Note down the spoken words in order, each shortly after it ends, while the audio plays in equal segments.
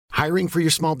Hiring for your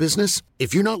small business?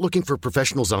 If you're not looking for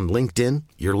professionals on LinkedIn,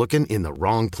 you're looking in the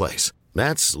wrong place.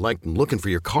 That's like looking for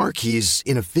your car keys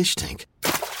in a fish tank.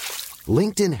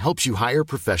 LinkedIn helps you hire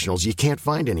professionals you can't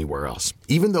find anywhere else,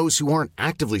 even those who aren't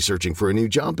actively searching for a new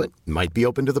job but might be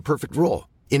open to the perfect role.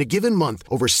 In a given month,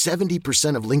 over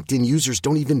 70% of LinkedIn users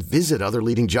don't even visit other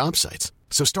leading job sites.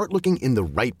 So start looking in the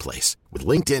right place. With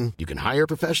LinkedIn, you can hire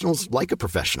professionals like a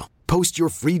professional. Post your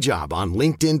free job on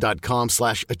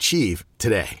linkedin.com/achieve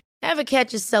today. Ever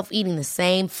catch yourself eating the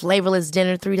same flavorless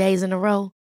dinner 3 days in a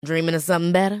row? Dreaming of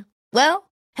something better?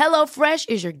 Well, HelloFresh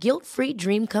is your guilt-free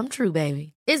dream come true,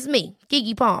 baby. It's me,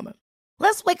 Keke Palmer.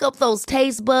 Let's wake up those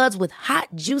taste buds with hot,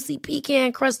 juicy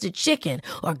pecan-crusted chicken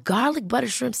or garlic butter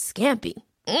shrimp scampi.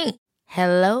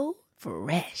 Hello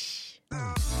Fresh.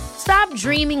 Stop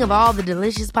dreaming of all the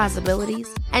delicious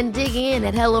possibilities and dig in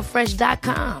at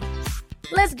HelloFresh.com.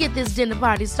 Let's get this dinner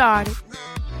party started.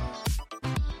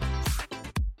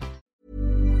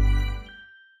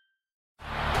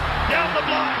 Down the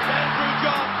block, Andrew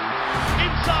John.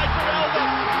 Inside for Elba.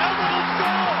 Elba will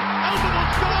score. Elba will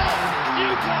score.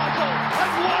 Newcastle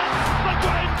have won the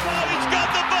grand final. He's got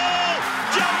the ball.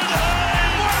 Jared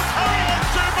Hayes. Oh,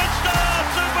 superstar,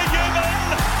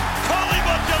 superhuman. Call him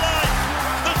what you like.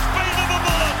 The speed of a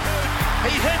bullet.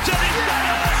 He hits it. He's got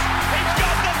it. He's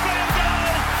got the field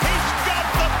goal. He's got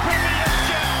the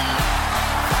premiership.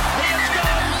 He has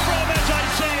gone from, as I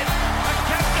said, a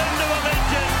captain to a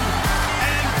legend.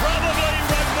 Probably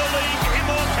rugby league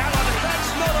immortality.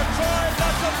 That's not a try,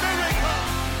 that's a miracle.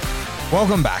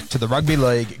 Welcome back to the Rugby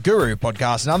League Guru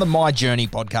podcast, another My Journey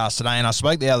podcast today. And I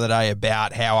spoke the other day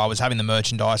about how I was having the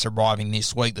merchandise arriving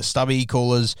this week. The stubby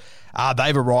coolers,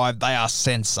 they've arrived. They are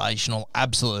sensational.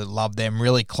 Absolutely love them.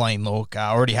 Really clean look. I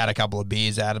already had a couple of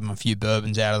beers out of them, a few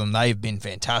bourbons out of them. They've been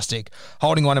fantastic.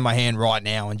 Holding one in my hand right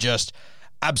now and just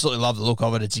absolutely love the look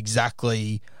of it. It's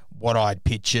exactly what I'd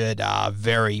pictured.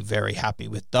 Very, very happy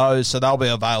with those. So they'll be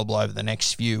available over the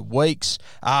next few weeks.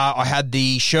 I had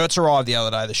the shirts arrive the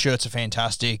other day. The shirts are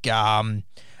fantastic.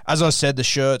 As I said, the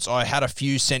shirts, I had a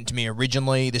few sent to me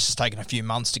originally. This has taken a few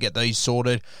months to get these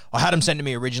sorted. I had them sent to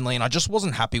me originally, and I just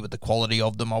wasn't happy with the quality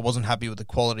of them. I wasn't happy with the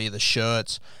quality of the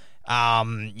shirts.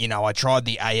 I tried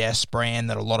the AS brand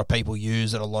that a lot of people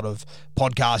use, that a lot of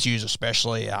podcasts use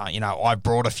especially. I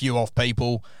brought a few of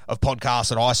podcasts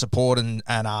that I support and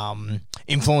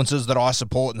influencers that I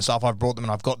support and stuff. I've brought them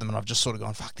and I've got them and I've just sort of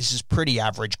gone, fuck, this is pretty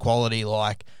average quality.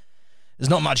 Like, there's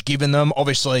not much given them.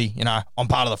 Obviously, I'm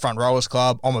part of the Front Rowers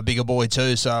Club. I'm a bigger boy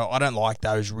too, so I don't like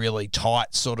those really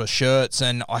tight sort of shirts.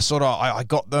 And I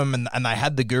got them and they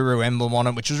had the Guru emblem on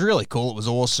it, which was really cool. It was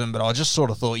awesome, but I just sort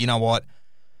of thought, you know what?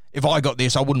 If I got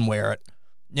this, I wouldn't wear it.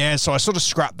 Yeah, so I sort of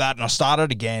scrapped that and I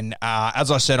started again. As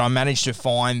I said, I managed to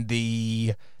find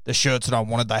the shirts that I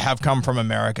wanted. They have come from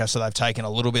America, so they've taken a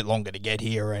little bit longer to get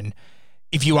here. And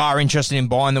if you are interested in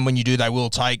buying them, when you do, they will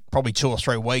take probably 2 or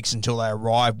 3 weeks until they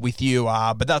arrive with you.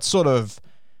 But that's sort of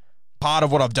part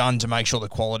of what I've done to make sure the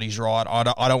quality's right.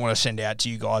 I don't want to send out to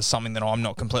you guys something that I'm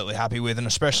not completely happy with, and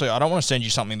especially I don't want to send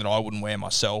you something that I wouldn't wear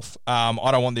myself. I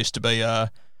don't want this to be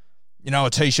a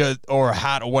T-shirt or a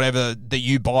hat or whatever that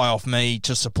you buy off me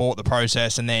to support the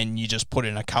process and then you just put it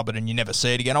in a cupboard and you never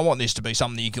see it again. I want this to be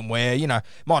something that you can wear. It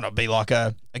might not be like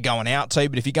a going out tee,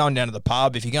 but if you're going down to the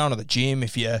pub, if you're going to the gym,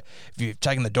 if you're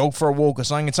taking the dog for a walk or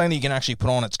something, it's something that you can actually put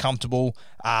on. It's comfortable.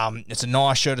 It's a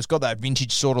nice shirt. It's got that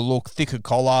vintage sort of look, thicker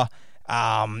collar.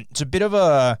 It's a bit of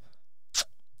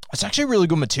it's actually a really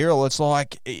good material. It's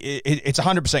like, it's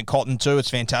 100% cotton too.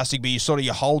 It's fantastic, but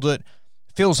you hold it,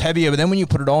 feels heavier, but then when you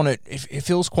put it on, it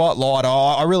feels quite light.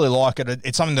 I really like it.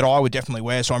 It's something that I would definitely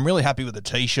wear, so I'm really happy with the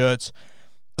T-shirts.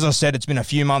 As I said, it's been a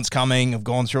few months coming. I've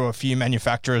gone through a few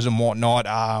manufacturers and whatnot,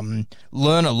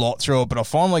 learn a lot through it, but I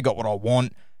finally got what I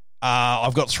want.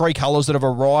 I've got 3 colours that have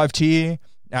arrived here.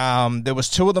 There was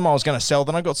 2 of them I was going to sell,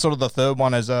 then I got sort of the third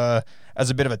one as a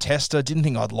bit of a tester. Didn't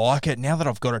think I'd like it. Now that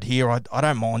I've got it here, I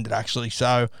don't mind it actually,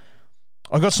 so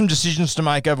I've got some decisions to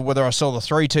make over whether I sell the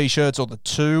 3 T-shirts or the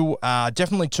 2.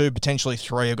 Definitely 2, potentially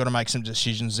 3. I've got to make some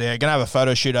decisions there. Going to have a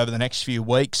photo shoot over the next few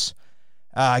weeks,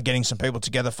 getting some people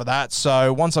together for that.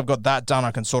 So once I've got that done,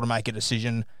 I can sort of make a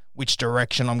decision which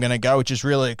direction I'm going to go, which is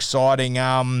really exciting.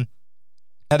 Now,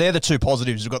 they're the 2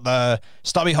 positives. We've got the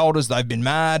stubby holders. They've been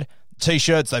mad.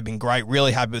 T-shirts, they've been great.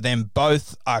 Really happy with them.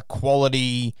 Both are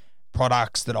quality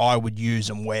products that I would use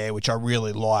and wear, which I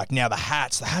really like. Now, the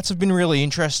hats have been really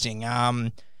interesting.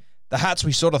 The hats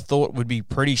we sort of thought would be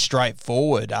pretty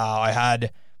straightforward. I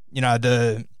had,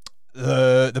 the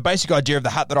basic idea of the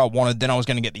hat that I wanted. Then I was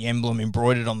going to get the emblem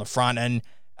embroidered on the front, and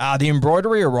the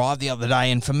embroidery arrived the other day,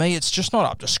 and for me, it's just not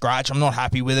up to scratch. I'm not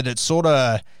happy with it.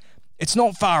 it's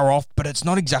not far off, but it's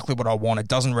not exactly what I want. It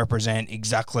doesn't represent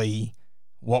exactly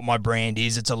what my brand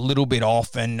is. It's a little bit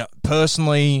off, and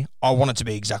personally, I want it to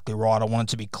be exactly right. I want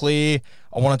it to be clear.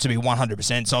 I want it to be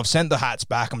 100%. So I've sent the hats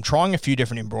back. I'm trying a few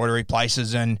different embroidery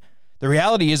places, and the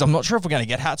reality is I'm not sure if we're going to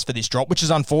get hats for this drop, which is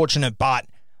unfortunate, but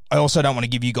I also don't want to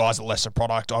give you guys a lesser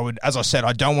product. As I said,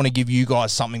 I don't want to give you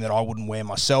guys something that I wouldn't wear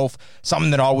myself,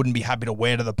 something that I wouldn't be happy to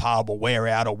wear to the pub or wear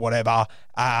out or whatever.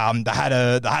 The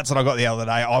hats that I got the other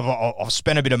day, I've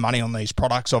spent a bit of money on these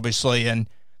products, obviously, and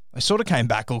I sort of came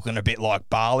back looking a bit like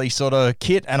Barley sort of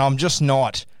kit, and I'm just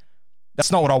not. That's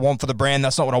not what I want for the brand.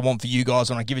 That's not what I want for you guys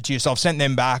when I give it to you. So I've sent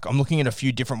them back. I'm looking at a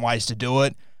few different ways to do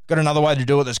it. Got another way to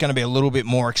do it that's going to be a little bit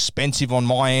more expensive on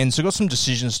my end. So I've got some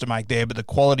decisions to make there, but the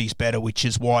quality's better, which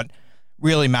is what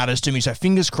really matters to me. So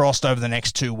fingers crossed over the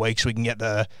next 2 weeks we can get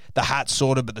the hats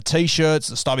sorted, but the T-shirts,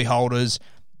 the stubby holders,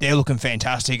 they're looking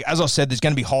fantastic. As I said, there's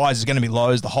going to be highs, there's going to be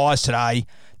lows. The highs today,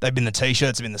 they've been the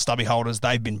T-shirts, they've been the stubby holders,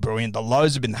 they've been brilliant. The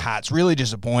lows have been the hats, really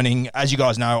disappointing. As you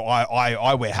guys know,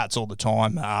 I wear hats all the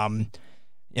time.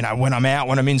 When I'm out,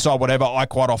 when I'm inside, whatever, I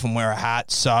quite often wear a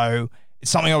hat. So it's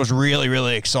something I was really,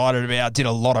 really excited about. Did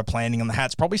a lot of planning on the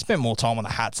hats. Probably spent more time on the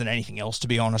hats than anything else, to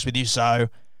be honest with you. So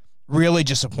really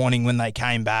disappointing when they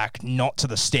came back, not to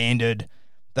the standard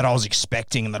that I was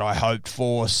expecting and that I hoped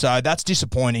for. So that's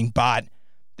disappointing, but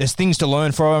there's things to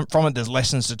learn from it. There's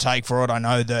lessons to take for it. I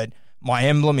know that my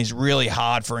emblem is really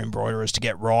hard for embroiderers to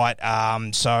get right.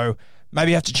 So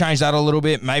maybe I have to change that a little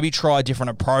bit. Maybe try a different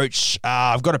approach.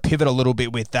 I've got to pivot a little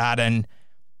bit with that and,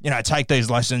 take these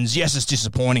lessons. Yes, it's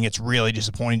disappointing. It's really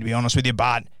disappointing, to be honest with you,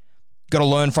 but got to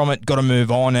learn from it, got to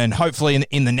move on, and hopefully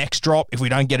in the next drop, if we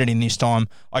don't get it in this time,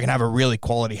 I can have a really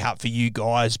quality hat for you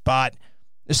guys, but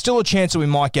there's still a chance that we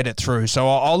might get it through, so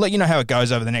I'll let you know how it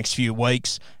goes over the next few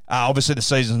weeks. Obviously, the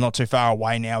season's not too far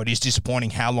away now. It is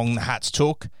disappointing how long the hats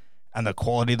took and the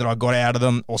quality that I got out of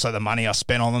them, also the money I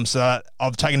spent on them, so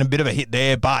I've taken a bit of a hit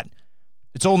there, but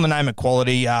it's all in the name of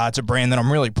quality. It's a brand that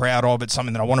I'm really proud of. It's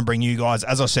something that I want to bring you guys.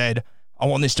 As I said, I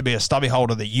want this to be a stubby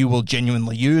holder that you will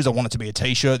genuinely use. I want it to be a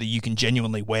T-shirt that you can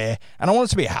genuinely wear. And I want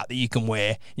it to be a hat that you can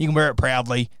wear. You can wear it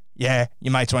proudly. Yeah,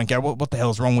 your mates won't go, what the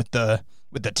hell's wrong with the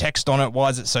text on it? Why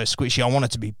is it so squishy? I want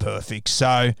it to be perfect.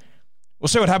 So we'll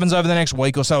see what happens over the next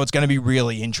week or so. It's going to be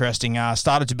really interesting.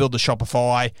 Started to build the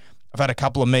Shopify. I've had a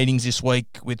couple of meetings this week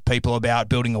with people about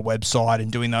building a website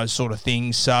and doing those sort of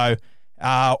things. So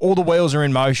all the wheels are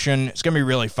in motion. It's going to be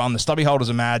really fun. The stubby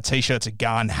holders are mad. T-shirts are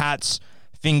gun. Hats,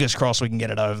 fingers crossed we can get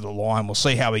it over the line. We'll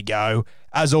see how we go.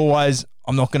 As always,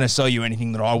 I'm not going to sell you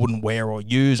anything that I wouldn't wear or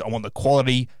use. I want the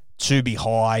quality to be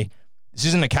high. This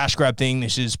isn't a cash grab thing.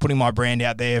 This is putting my brand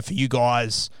out there for you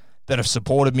guys that have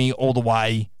supported me all the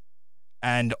way.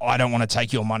 And I don't want to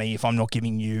take your money if I'm not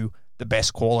giving you the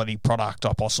best quality product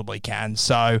I possibly can.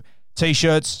 So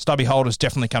T-shirts, stubby holders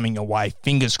definitely coming your way.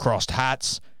 Fingers crossed.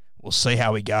 Hats. We'll see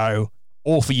how we go.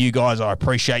 All for you guys. I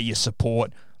appreciate your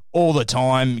support all the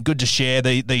time. Good to share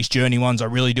these journey ones. I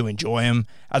really do enjoy them.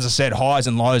 As I said, highs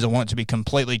and lows, I want it to be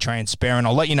completely transparent.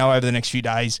 I'll let you know over the next few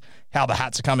days how the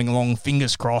hats are coming along.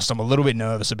 Fingers crossed. I'm a little bit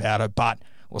nervous about it, but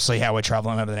we'll see how we're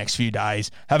traveling over the next few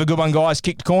days. Have a good one, guys.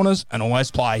 Kick the corners and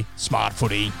always play smart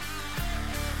footy.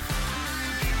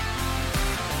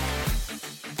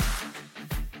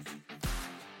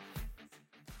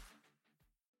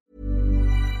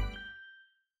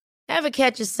 Ever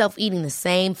catch yourself eating the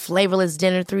same flavorless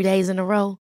dinner 3 days in a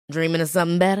row? Dreaming of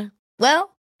something better?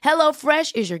 Well,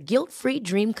 HelloFresh is your guilt-free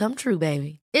dream come true,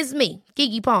 baby. It's me,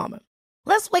 Keke Palmer.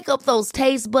 Let's wake up those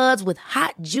taste buds with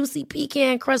hot, juicy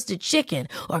pecan-crusted chicken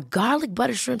or garlic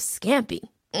butter shrimp scampi.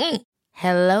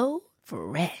 Hello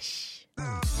Fresh.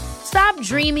 Stop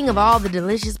dreaming of all the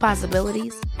delicious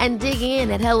possibilities and dig in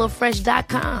at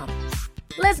HelloFresh.com.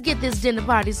 Let's get this dinner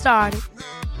party started.